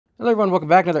Hello everyone, welcome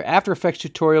back to another After Effects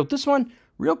tutorial. This one,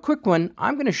 real quick one,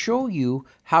 I'm going to show you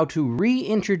how to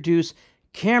reintroduce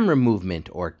camera movement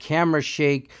or camera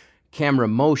shake, camera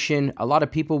motion. A lot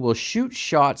of people will shoot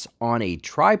shots on a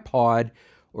tripod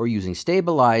or using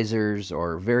stabilizers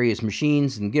or various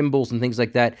machines and gimbals and things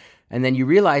like that. And then you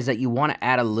realize that you want to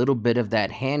add a little bit of that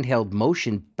handheld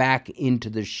motion back into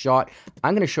the shot.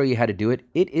 I'm going to show you how to do it.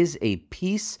 It is a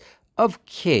piece of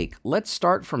cake. Let's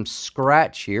start from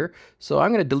scratch here. So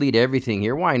I'm going to delete everything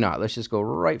here. Why not? Let's just go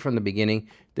right from the beginning.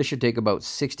 This should take about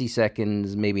 60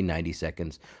 seconds, maybe 90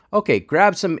 seconds. Okay,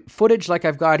 grab some footage like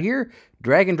I've got here,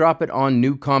 drag and drop it on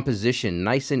new composition,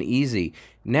 nice and easy.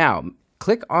 Now,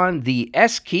 click on the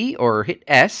S key or hit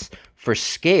S for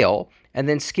scale, and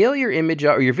then scale your image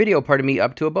or your video, pardon me,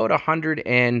 up to about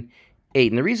 108.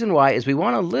 And the reason why is we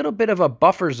want a little bit of a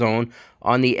buffer zone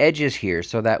on the edges here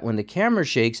so that when the camera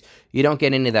shakes, you don't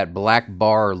get into that black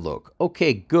bar look.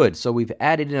 Okay, good. So we've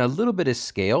added in a little bit of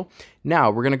scale.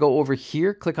 Now we're going to go over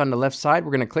here, click on the left side.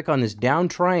 We're going to click on this down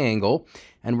triangle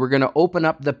and we're going to open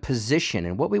up the position.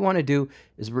 And what we want to do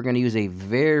is we're going to use a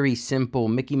very simple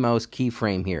Mickey Mouse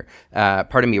keyframe here.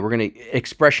 Pardon me, we're going to,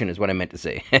 expression is what I meant to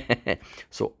say.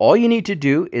 So all you need to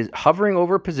do is hovering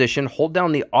over position, hold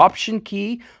down the Option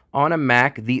key on a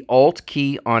Mac, the Alt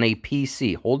key on a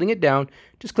PC. Holding it down,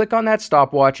 just click on that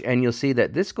stopwatch and you'll see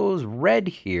that this goes red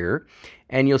here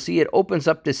and you'll see it opens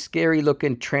up this scary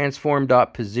looking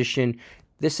transform.position.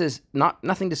 This is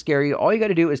nothing to scare you. All you got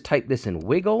to do is type this in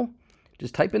wiggle.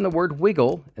 Just type in the word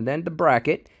wiggle and then the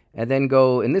bracket and then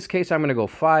go, in this case I'm going to go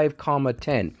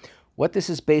 5,10. What this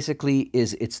is basically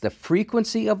is it's the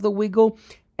frequency of the wiggle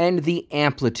and the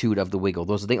amplitude of the wiggle.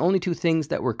 Those are the only two things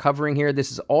that we're covering here.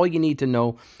 This is all you need to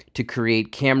know to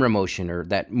create camera motion or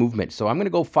that movement. So I'm going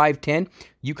to go 510.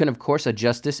 You can, of course,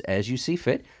 adjust this as you see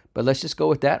fit, but let's just go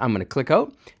with that. I'm going to click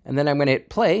out, and then I'm going to hit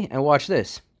play, and watch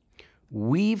this.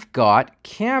 We've got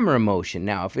camera motion.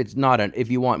 Now,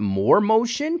 if you want more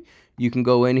motion, you can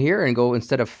go in here and go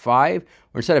instead of 5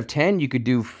 or instead of 10, you could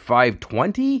do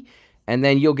 520, and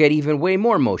then you'll get even way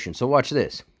more motion. So watch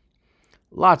this.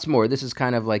 Lots more. This is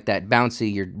kind of like that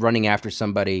bouncy, you're running after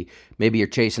somebody, maybe you're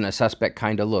chasing a suspect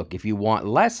kind of look. If you want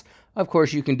less, of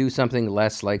course, you can do something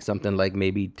less, like something like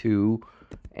maybe 2,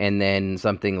 and then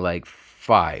something like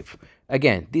 5.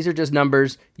 Again, these are just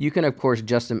numbers. You can, of course,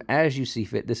 adjust them as you see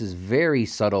fit. This is very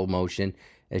subtle motion.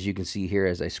 As you can see here,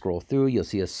 as I scroll through, you'll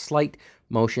see a slight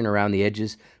motion around the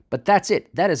edges. But that's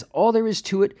it. That is all there is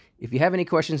to it. If you have any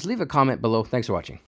questions, leave a comment below. Thanks for watching.